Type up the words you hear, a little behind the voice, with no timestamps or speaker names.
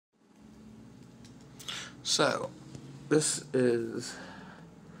So, this is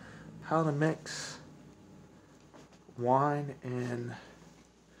how to mix wine and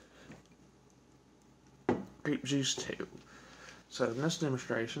grape juice too. So in this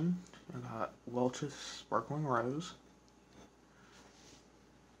demonstration, I got Welch's Sparkling Rose,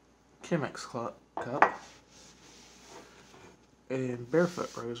 Chemex cup, and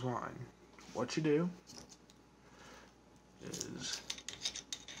Barefoot Rose wine. What you do is,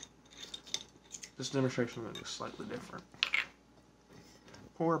 this demonstration will be slightly different.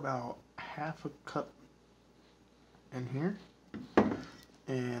 Pour about half a cup in here,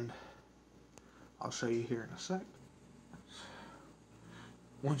 and I'll show you here in a sec.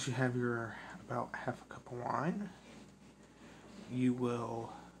 Once you have your about half a cup of wine, you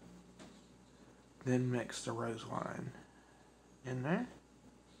will then mix the rose wine in there.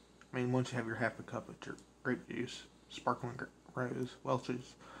 Once you have your half a cup of your grape juice, sparkling rose,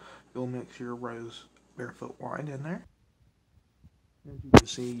 Welch's, you'll mix your rose Barefoot wine in there. As you can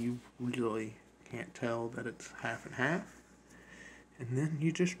see, you really can't tell that it's half and half, and then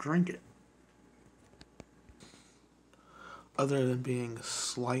you just drink it. Other than being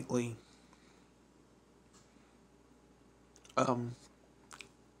slightly and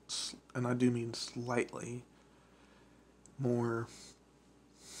I do mean slightly more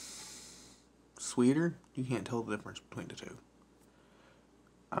sweeter, you can't tell the difference between the two.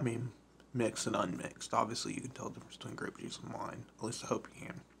 I mean, mixed and unmixed. Obviously, you can tell the difference between grape juice and wine. At least I hope you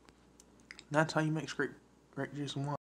can. And that's how you mix grape juice and wine.